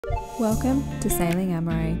Welcome to Sailing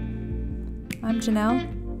Amoray. I'm Janelle,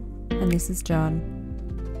 and this is John,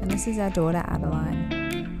 and this is our daughter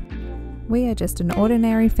Adeline. We are just an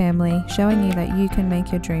ordinary family showing you that you can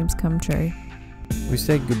make your dreams come true. We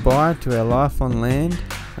said goodbye to our life on land,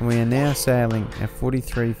 and we are now sailing our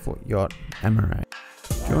 43-foot yacht, Amoray.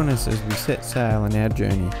 Join us as we set sail on our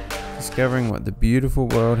journey, discovering what the beautiful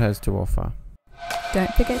world has to offer.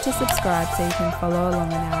 Don't forget to subscribe so you can follow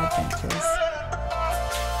along in our adventures.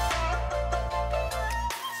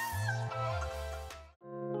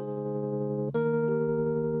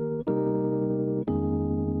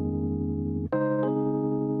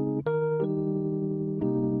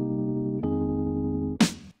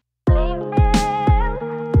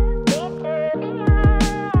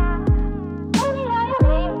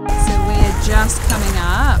 Just coming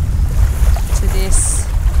up to this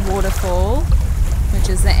waterfall, which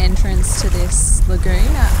is the entrance to this lagoon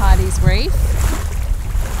at Hardy Reef.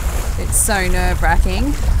 It's so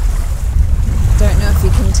nerve-wracking. Don't know if you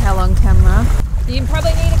can tell on camera. You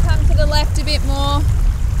probably need to come to the left a bit more.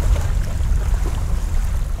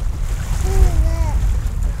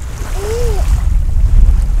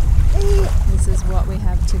 This is what we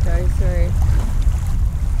have to go through.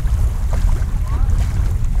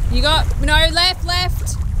 You got, no, left.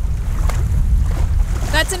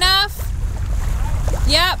 That's enough.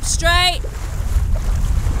 Yep, straight.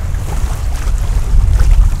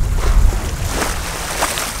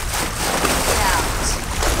 Out.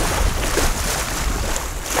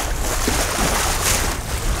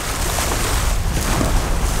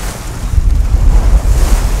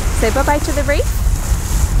 Say bye-bye to the reef.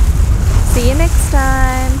 See you next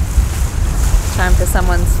time. Time for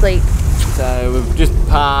someone's sleep. So we've just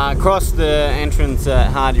crossed the entrance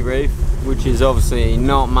at Hardy Reef, which is obviously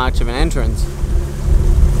not much of an entrance,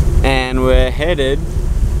 and we're headed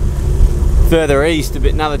further east a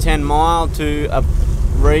bit, another 10 mile to a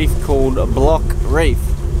reef called Black Reef.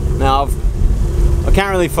 Now I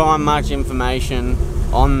can't really find much information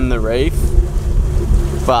on the reef,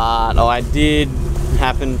 but I did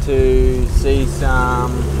happen to see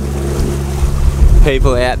some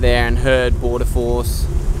people out there and heard Border Force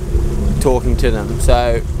talking to them,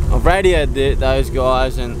 so I've radioed those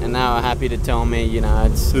guys, and they were happy to tell me, you know,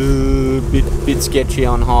 it's a bit sketchy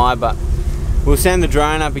on high, but we'll send the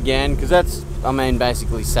drone up again, because that's, I mean,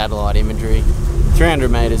 basically satellite imagery.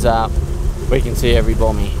 300 meters up, we can see every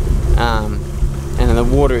bommy, and the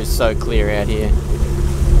water is so clear out here.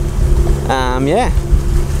 Yeah,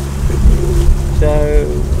 so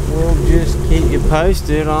we'll just keep you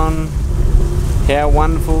posted on how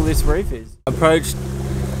wonderful this reef is. Approached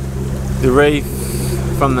the reef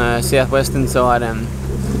from the southwestern side, and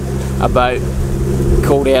a boat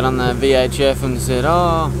called out on the VHF and said,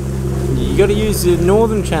 oh, you got to use the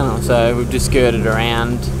northern channel, so we've just skirted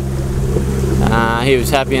around. He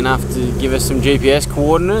was happy enough to give us some GPS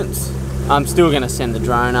coordinates. I'm still going to send the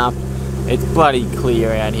drone up. It's bloody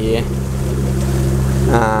clear out here.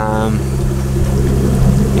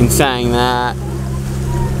 In saying that,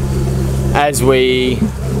 as we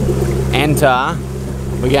enter,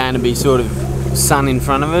 we're going to be sort of sun in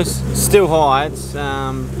front of us. Still high, it's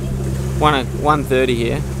 1:30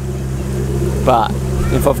 here, but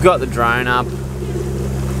if I've got the drone up,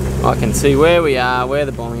 I can see where we are, where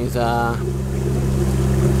the bommies are.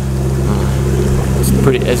 It's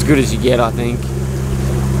pretty as good as you get, I think.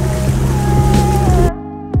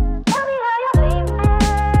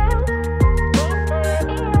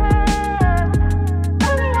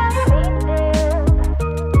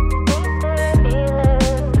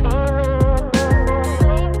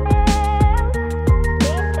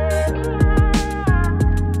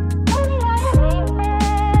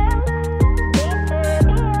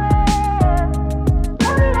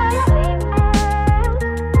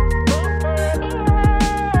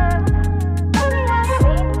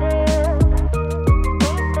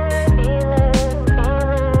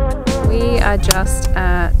 Just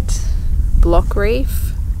at Black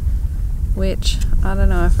Reef, which I don't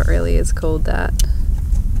know if it really is called that.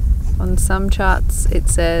 On some charts it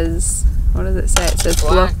says, what does it say? It says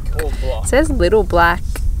Black. It says Little Black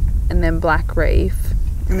and then Black Reef,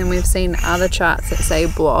 and then we've seen other charts that say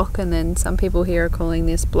Block, and then some people here are calling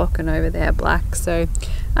this Block and over there Black. So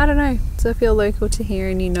I don't know. So if you're local to here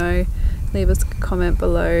and you know, leave us a comment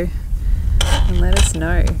below and let us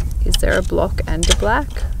know. Is there a Block and a Black?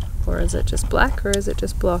 Or is it just black, or is it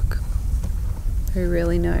just block? Who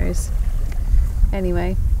really knows?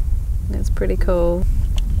 Anyway, it's pretty cool.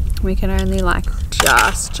 We can only like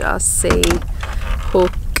just see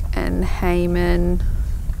Hook and Hayman.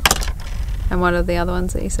 And what are the other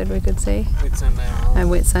ones that you said we could see? Whitsunday Island.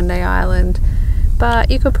 And Whitsunday Island.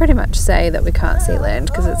 but you could pretty much say that we can't see land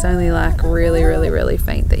because it's only like really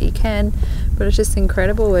faint that you can, but it's just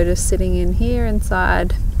incredible. We're just sitting in here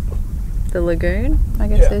inside the lagoon, I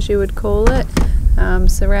guess, as you would call it,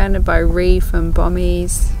 surrounded by reef and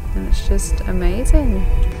bommies, and it's just amazing.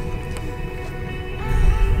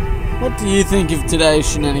 What do you think of today's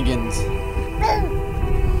shenanigans?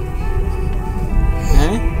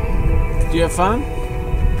 Eh? Did you have fun?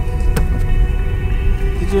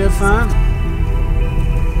 Did you have fun?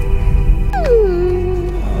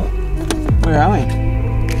 Where are we?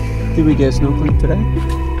 Did we go snorkeling today?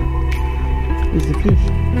 Where's the fish?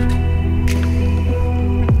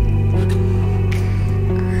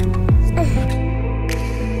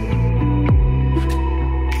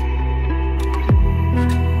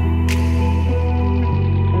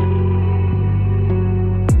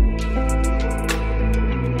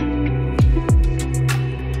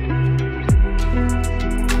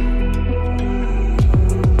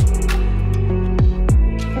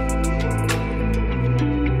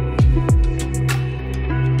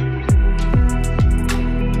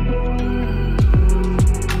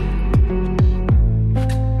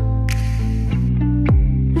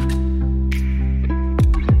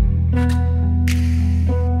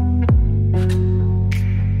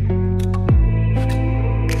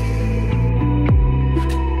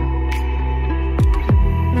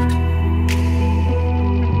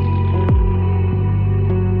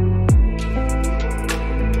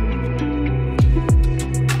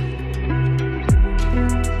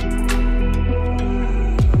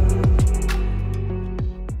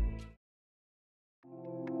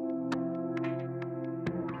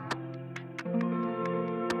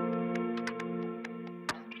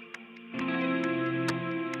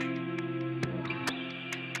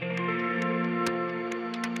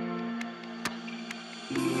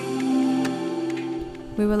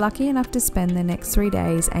 We were lucky enough to spend the next 3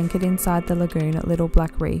 days anchored inside the lagoon at Little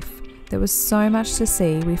Black Reef. There was so much to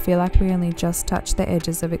see, we feel like we only just touched the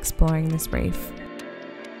edges of exploring this reef.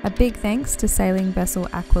 A big thanks to sailing vessel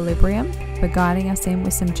Aqaulibrium for guiding us in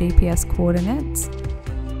with some GPS coordinates.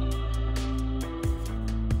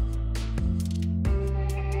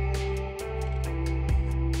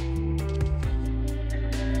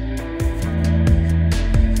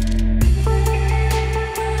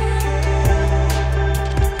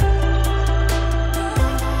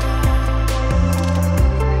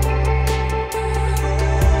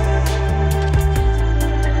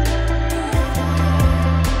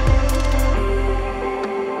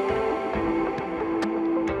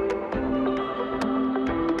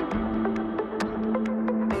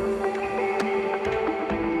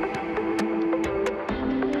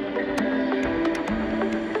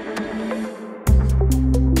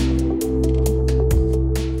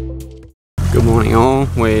 Good morning all,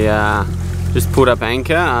 we just put up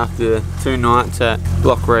anchor after 2 nights at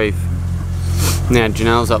Black Reef. Now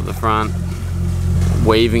Janelle's up the front,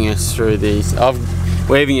 weaving us through these,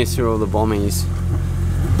 weaving us through all the bommies.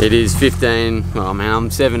 It is 15, well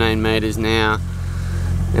I'm 17 metres now,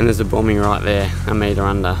 and there's a bommie right there, a metre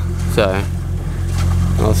under. So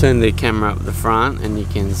I'll turn the camera up the front and you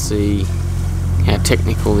can see how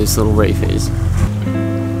technical this little reef is.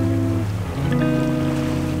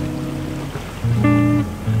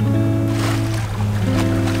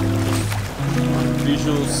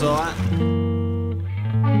 Visual sight.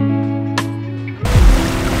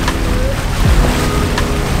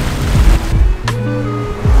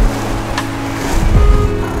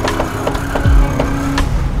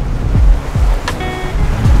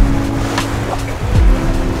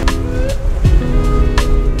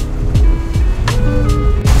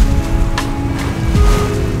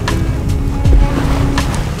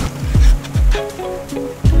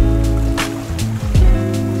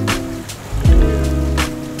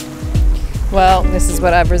 Well, this is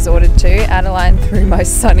what I've resorted to. Adeline threw my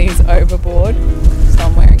sunnies overboard, so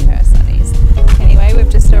I'm wearing her sunnies. Anyway, we've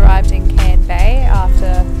just arrived in Cairn Bay after,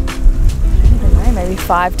 I don't know, maybe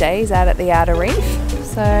 5 days out at the outer reef.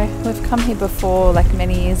 So we've come here before, like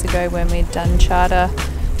many years ago when we'd done charter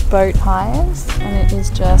boat hires, and it is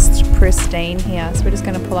just pristine here. So we're just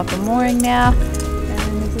going to pull up a mooring now,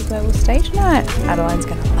 and this is where we'll stay tonight. Adeline's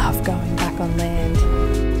going to love going back on land.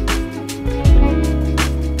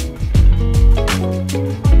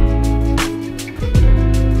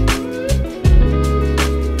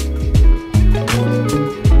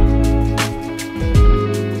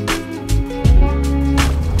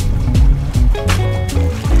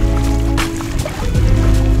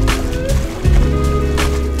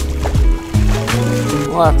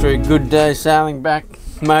 Well, after a good day sailing back,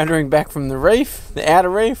 motoring back from the reef, the outer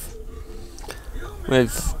reef,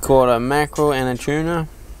 We've caught a mackerel and a tuna.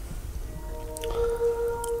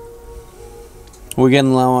 We're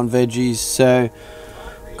getting low on veggies, so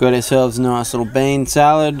got ourselves a nice little bean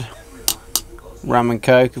salad, rum and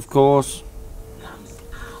coke of course,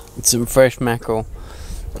 and some fresh mackerel.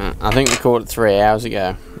 I think we caught it 3 hours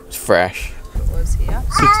ago. It's fresh. It was here.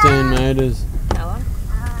 16 metres. How long?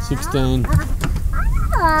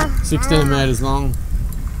 16 metres long.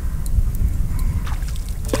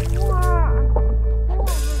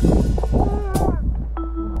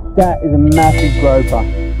 That is a massive groper.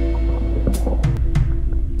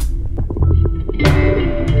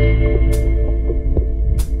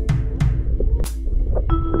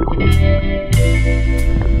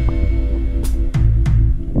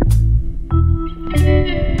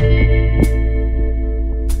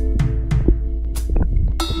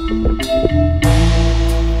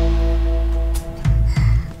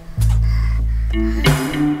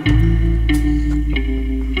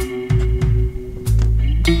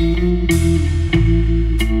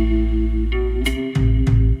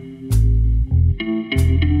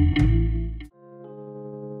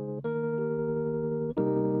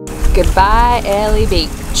 Goodbye, Early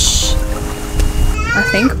Beach. I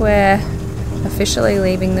think we're officially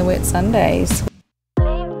leaving the Whitsundays.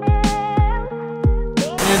 Hands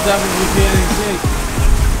up if you're feeling sick.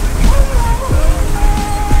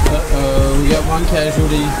 Uh-oh, we got one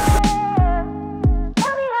casualty.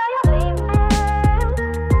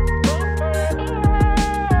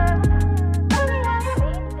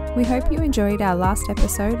 We hope you enjoyed our last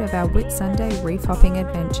episode of our Whitsunday reef hopping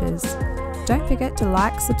adventures. Don't forget to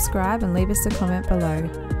like, subscribe and leave us a comment below.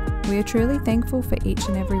 We are truly thankful for each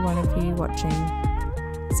and every one of you watching.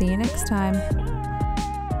 See you next time.